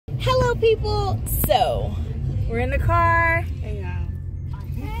Hello people, so we're in the car.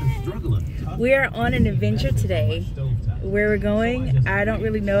 We're on an adventure today. Where we're going, I don't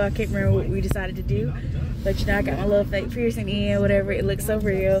really know. I can't remember what we decided to do, but you know, I got my little fake piercing in, whatever. It looks so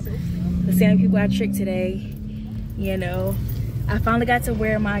real. The same people I tricked today, you know. I finally got to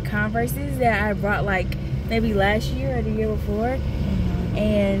wear my Converses that I brought like maybe last year or the year before,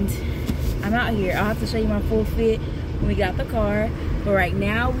 and I'm out here. I'll have to show you my full fit when we got the car, but right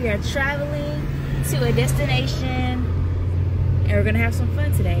now we are traveling to a destination and we're gonna have some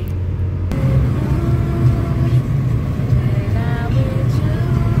fun today.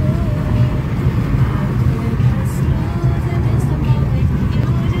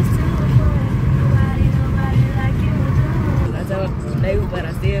 But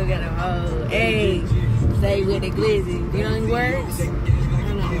I still got a whole, hey, say with the glizzy. You know any words?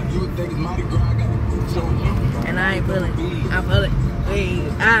 And I ain't pulling. I'm pulling. Wait,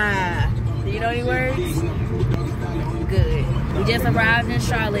 do you know any words? Good. We just arrived in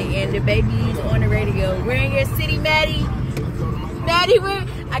Charlotte and the baby's on the radio. We're in your city, Maddie. Maddie,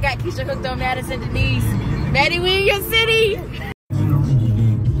 I got Keisha hooked on Madison Denise. Maddie, we in your city.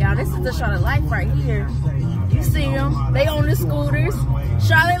 Y'all, this is the Charlotte life right here. You see them, they on the scooters.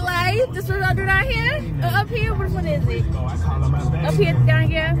 Charlotte life, this was under down here? Up here, which one is it? Up here, down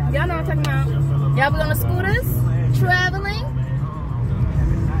here. Y'all know what I'm talking about. Y'all be on the scooters, traveling.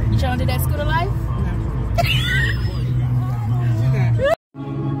 You trying to do that scooter life?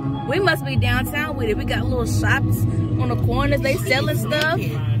 We must be downtown with it. We got little shops on the corners, they selling stuff.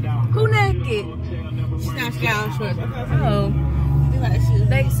 Who naked? She's not scared. Oh.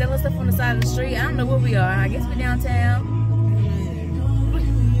 They selling stuff on the side of the street. I don't know where we are. I guess we're downtown.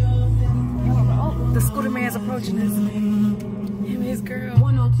 Oh, the scooter man's approaching us. Him and his girl.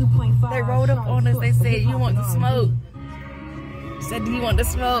 They rolled up on us. They said, "You want the smoke?" Said, "Do you want the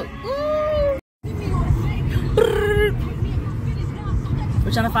smoke?" Ooh.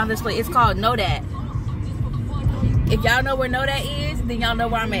 We're trying to find this place. It's called Know That. If y'all know where Know That is, then y'all know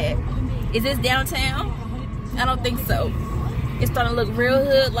where I'm at. Is this downtown? I don't think so. It's starting to look real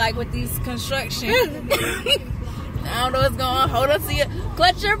hood like with these construction. I don't know what's going on. Hold on to you.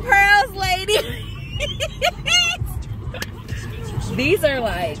 Clutch your pearls, lady. These are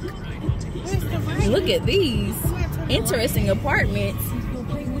like, look at these. Interesting apartments.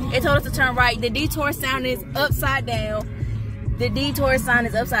 It told us to turn right. The detour sign is upside down. The detour sign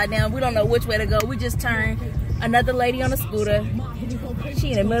is upside down. We don't know which way to go. We just turned. Another lady on a scooter.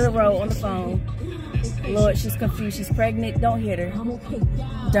 She in the middle of the road on the phone. Lord, she's confused. She's pregnant. Don't hit her.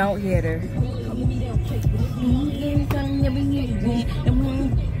 Don't hit her.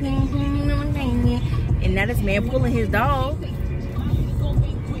 And now this man pulling his dog.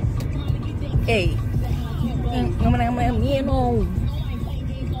 Hey.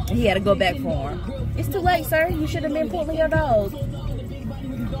 He had to go back for him. It's too late, sir. You should have been pulling your dog.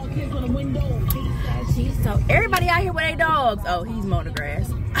 So everybody out here with their dogs. Oh, he's mowing the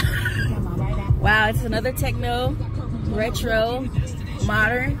grass. Wow, it's another techno, retro,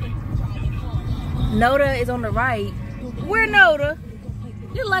 modern. Noda is on the right. Where Noda?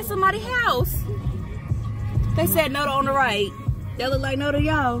 You look like somebody's house. They said Noda on the right. That look like Noda,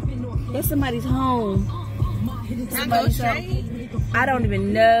 y'all. That's somebody's home. Somebody's home. I don't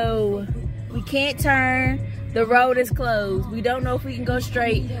even know. We can't turn. The road is closed. We don't know if we can go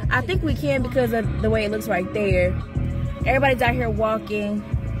straight. I think we can because of the way it looks right there. Everybody's out here walking.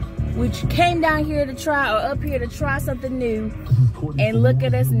 We came down here to try, or up here to try something new, and look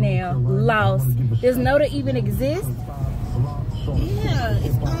at us now, lost. Does Noda even exist? Yeah,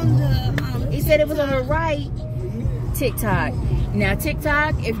 it's on the, he said it was on the right. TikTok. Now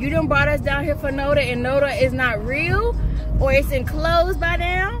TikTok, if you done brought us down here for Noda and Noda is not real, or it's enclosed by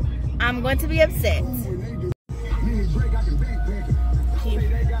now, I'm going to be upset.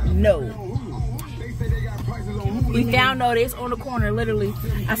 No. We found Noda. It's on the corner, literally.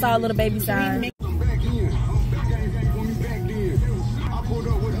 I saw a little baby sign.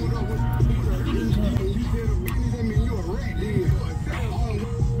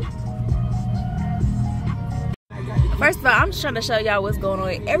 First of all, I'm just trying to show y'all what's going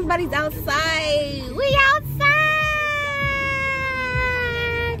on. Everybody's outside. We outside.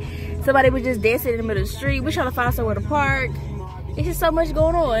 Somebody was just dancing in the middle of the street. We're trying to find somewhere to park. It's just so much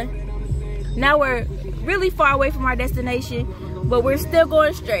going on. Now we're really far away from our destination, but we're still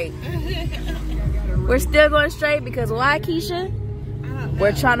going straight. We're still going straight because why, Keisha?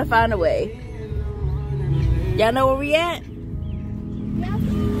 We're trying to find a way. Y'all know where we at?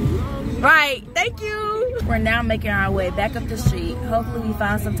 Right, thank you. We're now making our way back up the street. Hopefully we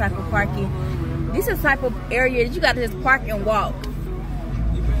find some type of parking. This is the type of area that you got to just park and walk.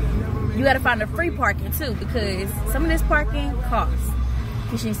 you gotta find a free parking too, because some of this parking costs.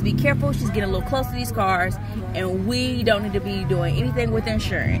 She needs to be careful. She's getting a little close to these cars, and we don't need to be doing anything with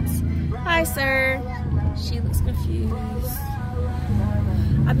insurance. Hi, sir. She looks confused.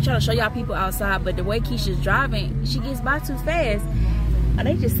 I've been trying to show y'all people outside, but the way Keisha's driving, she gets by too fast. Oh,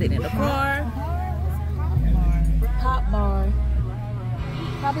 they just sitting in the car. Pop bar.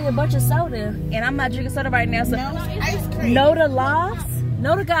 Probably a bunch of soda, and I'm not drinking soda right now. So ice cream. Noda Lofts?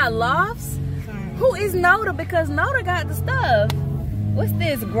 Noda got Lofts? Who is Noda? Because Noda got the stuff. What's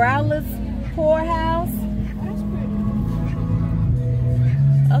this? Growler's Poorhouse?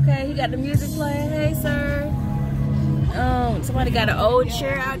 Okay, he got the music playing. Hey, sir. Somebody got an old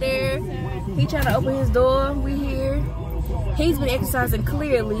chair out there. He trying to open his door. We here. He's been exercising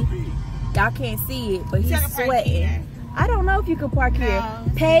clearly. Y'all can't see it, but he's sweating. I don't know if you can park here.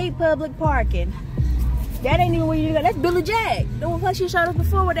 Paid public parking. That ain't even where you go. That's Billy Jack. The one place you showed us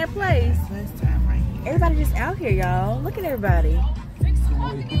before with that place. Everybody just out here, y'all. Look at everybody.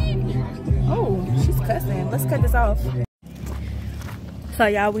 Oh, she's cussing. Let's cut this off. So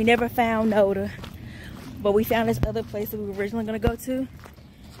y'all, we never found Noda, but we found this other place that we were originally gonna go to,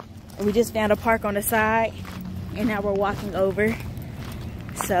 and we just found a park on the side, and now we're walking over.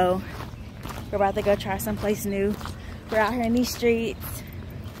 So we're about to go try someplace new. We're out here in these streets,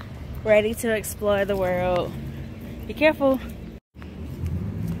 ready to explore the world. Be careful.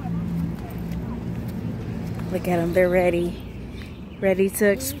 Look at them, they're ready. Ready to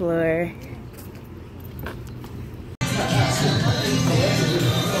explore.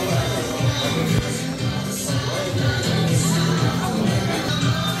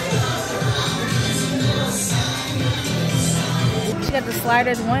 She got the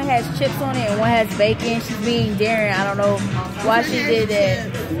sliders. One has chips on it and one has bacon. She's being daring. I don't know why she did that.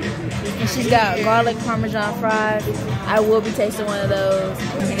 And she's got garlic parmesan fries. I will be tasting one of those.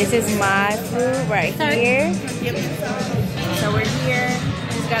 And this is my food right here. Yep. So we're here.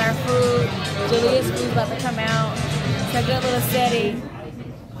 She's got our food. Julia's food's about to come out. It's a good little setting.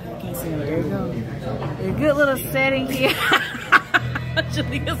 I can't see them. There you go. A good little setting here.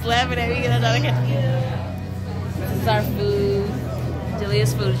 Julia's laughing at me. This is our food.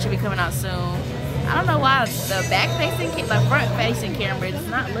 Julia's food should be coming out soon. I don't know why the front facing camera does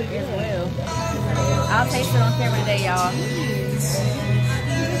not look as well. I'll taste it on camera today, y'all.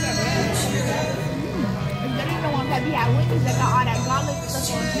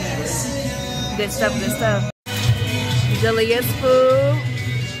 Good stuff, good stuff. Julia's food.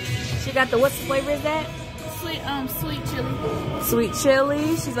 She got the, what flavor is that? Sweet chili. Sweet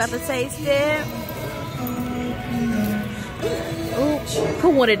chili. She's about to taste it. Ooh, who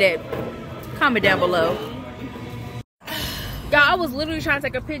wanted that? Comment down below. Y'all, I was literally trying to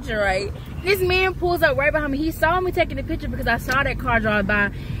take a picture, right? This man pulls up right behind me. He saw me taking the picture because I saw that car drive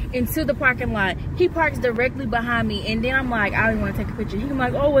by into the parking lot. He parks directly behind me, and then I'm like, I don't even want to take a picture. He's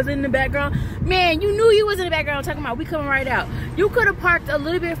like, oh, was it in the background? Man, you knew you was in the background talking about we coming right out. You could have parked a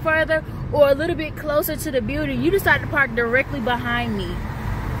little bit further or a little bit closer to the building. You decided to park directly behind me.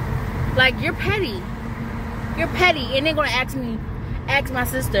 Like, you're petty. You're petty. And then gonna ask my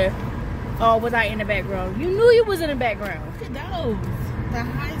sister, oh, was I in the background? You knew you was in the background. Look at those. The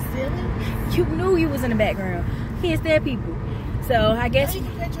high ceiling. You knew you was in the background. Can't stand people. So I guess you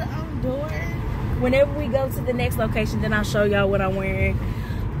can put your own door. Whenever we go to the next location, then I'll show y'all what I'm wearing.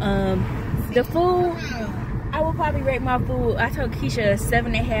 The food, I will probably rate my food. I told Keisha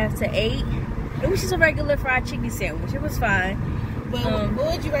 7.5 to 8. It was just a regular fried chicken sandwich. It was fine. But what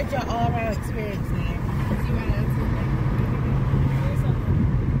would you rate your all-around experience there?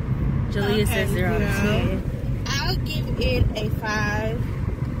 Julia says 0 out of 10. I'll give it a 5.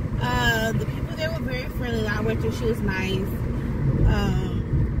 The people there were very friendly. I went through, she was nice.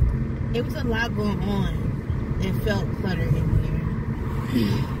 It was a lot going on. It felt cluttered in there.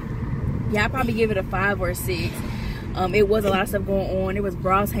 Yeah, I'd probably give it a 5 or a 6. It was a lot of stuff going on. There was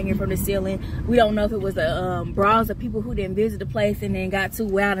bras hanging from the ceiling. We don't know if it was the bras of people who didn't visit the place and then got too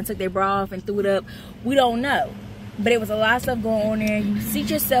wild and took their bra off and threw it up. We don't know. But it was a lot of stuff going on there. You seat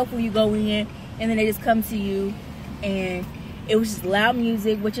yourself when you go in, and then they just come to you. And it was just loud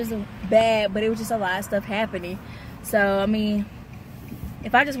music, which is bad, but it was just a lot of stuff happening. So, I mean,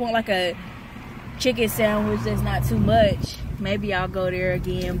 if I just want like a chicken sandwich that's not too much, maybe I'll go there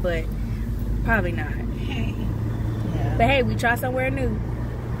again, but probably not. Yeah. But hey, we try somewhere new.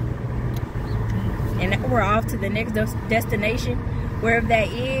 And we're off to the next destination, wherever that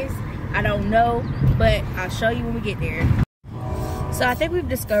is. I don't know, but I'll show you when we get there. So I think we've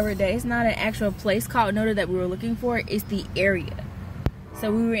discovered that it's not an actual place called Noda that we were looking for. It's the area.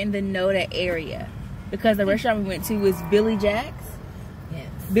 So we were in the Noda area because the restaurant we went to was Billy Jack's. Yes.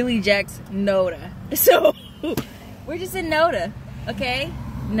 Billy Jack's Noda. So we're just in Noda, okay?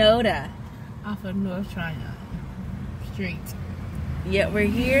 Noda. Off of North China Street. Yeah, we're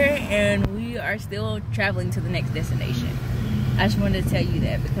here and we are still traveling to the next destination. I just wanted to tell you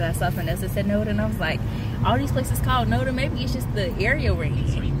that because I saw Vanessa said Noda and I was like, all these places called Noda, maybe it's just the area we're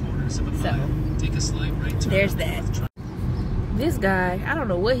in. So, there's that. This guy, I don't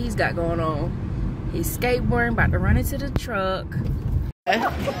know what he's got going on. He's skateboarding, about to run into the truck.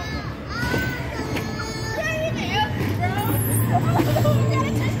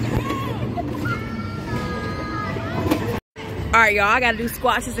 Alright, y'all, I gotta do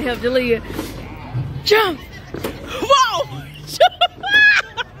squats just to help Jalea. Jump! Whoa!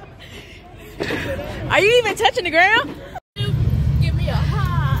 Are you even touching the ground? Give me a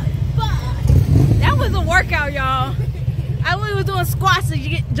high five. That was a workout, y'all. I only was doing squats so you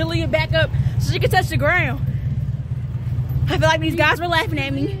get Jalea back up so she can touch the ground. I feel like these guys were laughing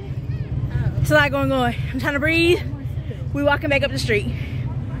at me. It's a lot going on. I'm trying to breathe. We walking back up the street.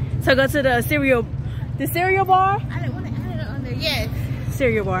 So go to the cereal bar. I didn't want to add it on there. Yes.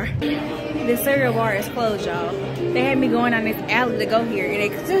 Cereal bar. The cereal bar is closed, y'all. They had me going on this alley to go here and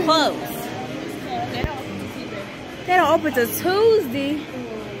it's closed. They don't open till Tuesday.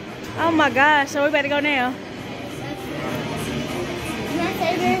 Oh my gosh, so we better go now. You want to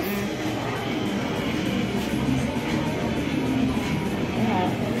say this?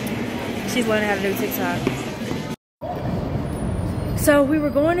 She's learning how to do TikTok. So we were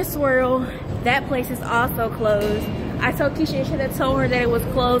going to Swirl. That place is also closed. I told Keisha I should have told her that it was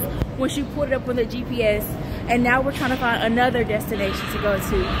closed when she put it up on the GPS. And now we're trying to find another destination to go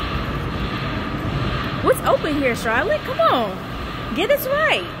to. What's open here, Charlotte? Come on. Get us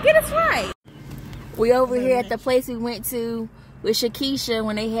right. Get us right. We over here at the place we went to with Shakisha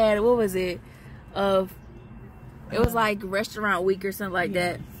when they had, what was it? It was like restaurant week or something like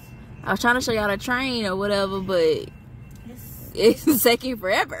that. I was trying to show y'all the train or whatever, but it's taking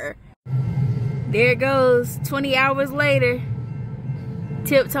forever. There it goes, 20 hours later,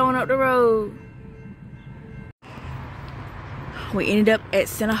 tiptoeing up the road. We ended up at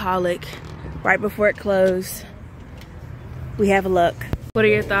Cinnaholic right before it closed. We have luck. What are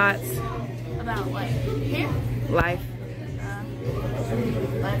your thoughts? About what? Here? Life.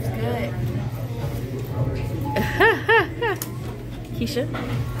 Life's good. Keisha?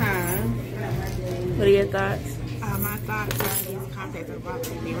 Huh? What are your thoughts? My thoughts are these contacts are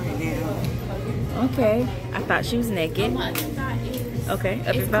bothering me right now. Okay. I thought she was naked. My thought is Okay.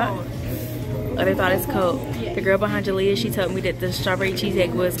 Other it's thought? cold. Other thought is cold. Yeah. The girl behind Jalea, she told me that the strawberry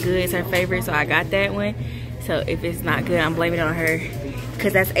cheesecake was good. It's her favorite, so I got that one. So if it's not good, I'm blaming it on her.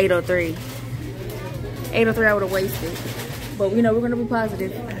 Because that's 803. 803 I would have wasted. But you know, we're going to be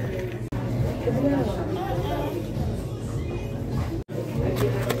positive.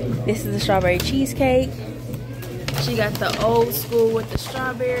 This is the strawberry cheesecake. She got the old school with the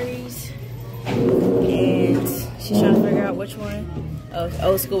strawberries. And she's trying to figure out which one. Oh, it's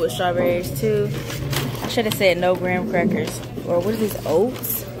old school with strawberries too. I should have said no graham crackers. Or what are these,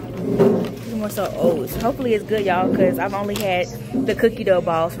 oats? These more so oats. Hopefully it's good, y'all, because I've only had the cookie dough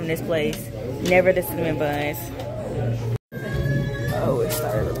balls from this place. Never the cinnamon buns. Oh, it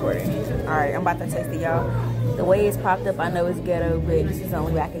started recording. Alright, I'm about to taste it, y'all. The way it's popped up, I know it's ghetto, but this is the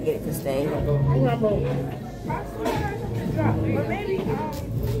only way I can get it to stay.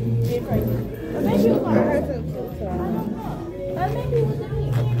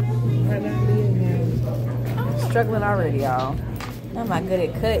 Struggling already, y'all. I'm not good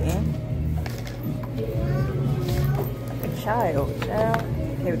at cutting. Like a child.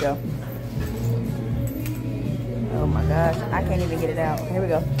 Here we go. Oh my gosh, I can't even get it out. Here we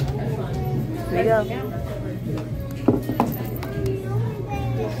go. Here we go.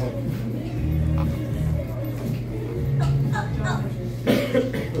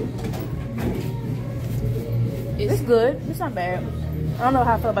 It's good. It's not bad. I don't know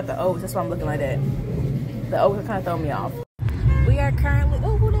how I feel about the oats. That's why I'm looking like that. The oats are kind of throwing me off. We are currently,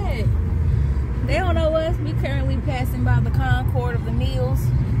 oh, who that? They don't know us. We currently passing by the Concord of the Meals.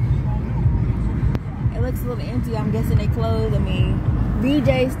 It looks a little empty. I'm guessing they closed. I mean,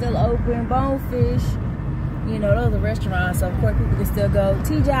 BJ's still open. Bonefish. You know, those are restaurants, so of course people can still go.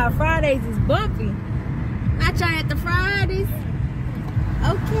 TGI Fridays is bumpy. Not y'all at the Fridays.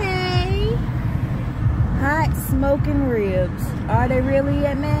 Okay. Hot smoking ribs. Are they really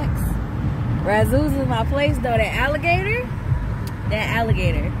at Max? Razoo's is my place though. That alligator? That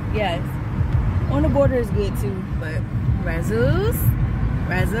alligator, yes. On the border is good too, but Razoo's?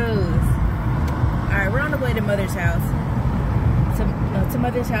 Razoo's. Alright, we're on the way to Mother's house. To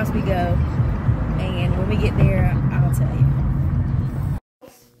Mother's house we go. And when we get there, I'll tell you.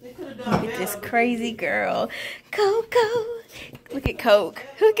 Look at this crazy girl. Coco. Look at Coke.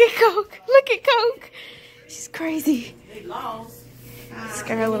 Look at Coke. Look at Coke. She's crazy. They lost. This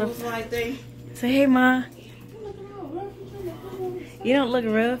girl little. Say hey, Ma. You don't look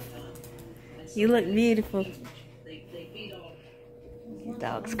rough. You look beautiful. Your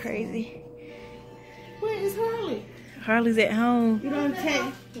dog's crazy. Where is Harley? Harley's at home. We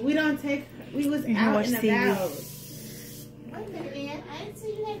don't take. We was out and about.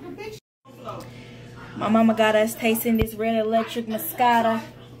 My mama got us tasting this red electric Moscato.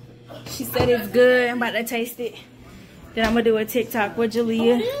 She said it's good. I'm about to taste it. Then I'm gonna do a TikTok with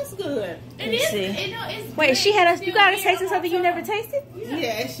Jalea. Oh, it is good. Let's see. Wait, she had us. You got us tasting something you never tasted?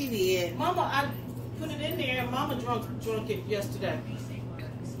 Yeah, she did. Mama, I put it in there and Mama drunk it yesterday.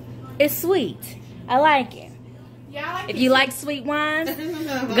 It's sweet. I like it. Yeah, I like If you like sweet wines,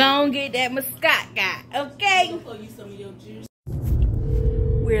 go on get that Muscat guy, okay? I'll you some of your juice.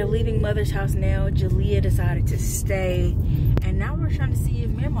 We're leaving Mother's house now. Jalea decided to stay, and now we're trying to see if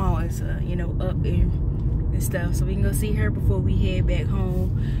Mama is, you know, up and stuff, so we can go see her before we head back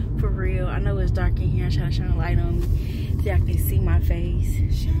home. For real, I know it's dark in here. I'm trying to shine a light on me so y'all can see my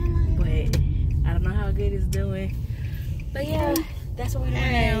face, but I don't know how good it's doing. But yeah, that's what we're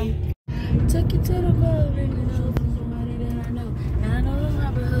doing now. Took you to the club and you know from somebody that I know. Now I know those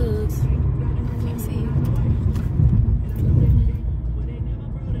rubber hoods. Can't see.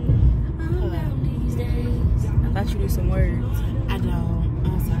 I thought you knew some words. I don't.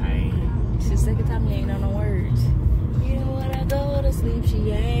 I'm sorry. It's the second time you ain't know no words. You know when I go to sleep,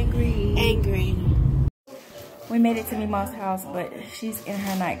 she angry. Angry. We made it to Mima's house, but she's in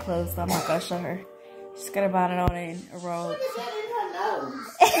her night clothes, so I'm not gonna show her. She's got a bonnet on and a robe.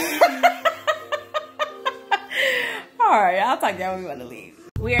 Alright, I'll talk to y'all when we want to leave.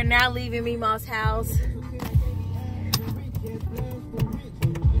 We are now leaving Mima's house.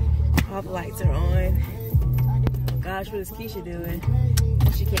 All the lights are on. Gosh, what is Keisha doing?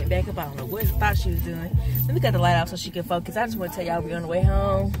 She can't back up. I don't know what I thought she was doing. Let me cut the light off so she can focus. I just want to tell y'all we're on the way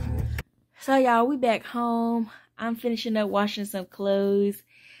home. So y'all, we back home. I'm finishing up washing some clothes.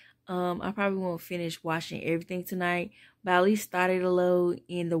 I probably won't finish washing everything tonight, but I at least started a load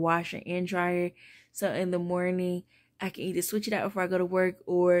in the washer and dryer. So in the morning, I can either switch it out before I go to work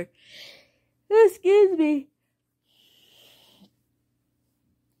or, excuse me,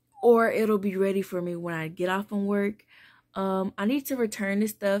 or it'll be ready for me when I get off from work. I need to return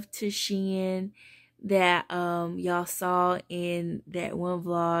this stuff to Shein that y'all saw in that one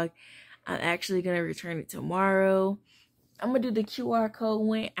vlog. I'm actually going to return it tomorrow. I'm going to do the QR code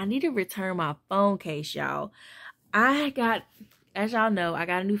one. I need to return my phone case, y'all. As y'all know, I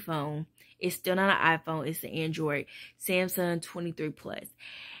got a new phone. It's still not an iPhone. It's an Android Samsung 23 Plus.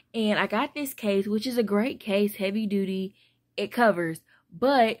 And I got this case, which is a great case, heavy duty. It covers.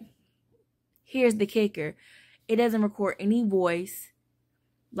 But here's the kicker. It doesn't record any voice.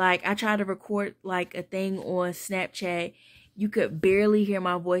 Like, I tried to record like a thing on Snapchat. You could barely hear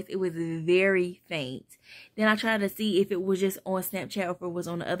my voice. It was very faint. Then I tried to see if it was just on Snapchat or if it was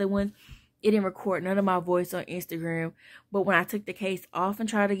on the other one. It didn't record none of my voice on Instagram. But when I took the case off and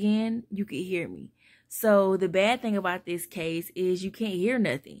tried again, you could hear me. So the bad thing about this case is you can't hear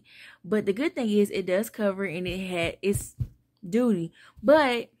nothing. But the good thing is it does cover and it's duty.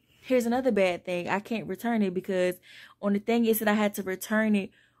 But here's another bad thing. I can't return it because on the thing it said I had to return it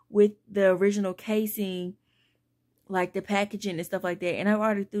with the original casing, like the packaging and stuff like that. And I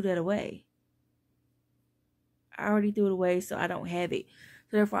already threw that away. I already threw it away, so I don't have it.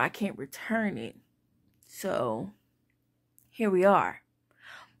 So therefore, I can't return it. So here we are.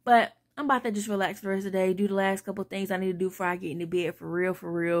 But I'm about to just relax for the rest of the day. Do the last couple things I need to do before I get into bed for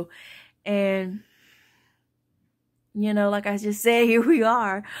real. And you know, like I just said, here we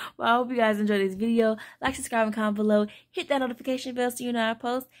are. Well, I hope you guys enjoyed this video. Like, subscribe, and comment below. Hit that notification bell so you know I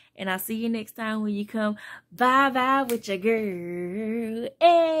post. And I'll see you next time when you come vibe with your girl.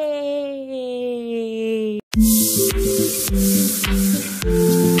 Hey!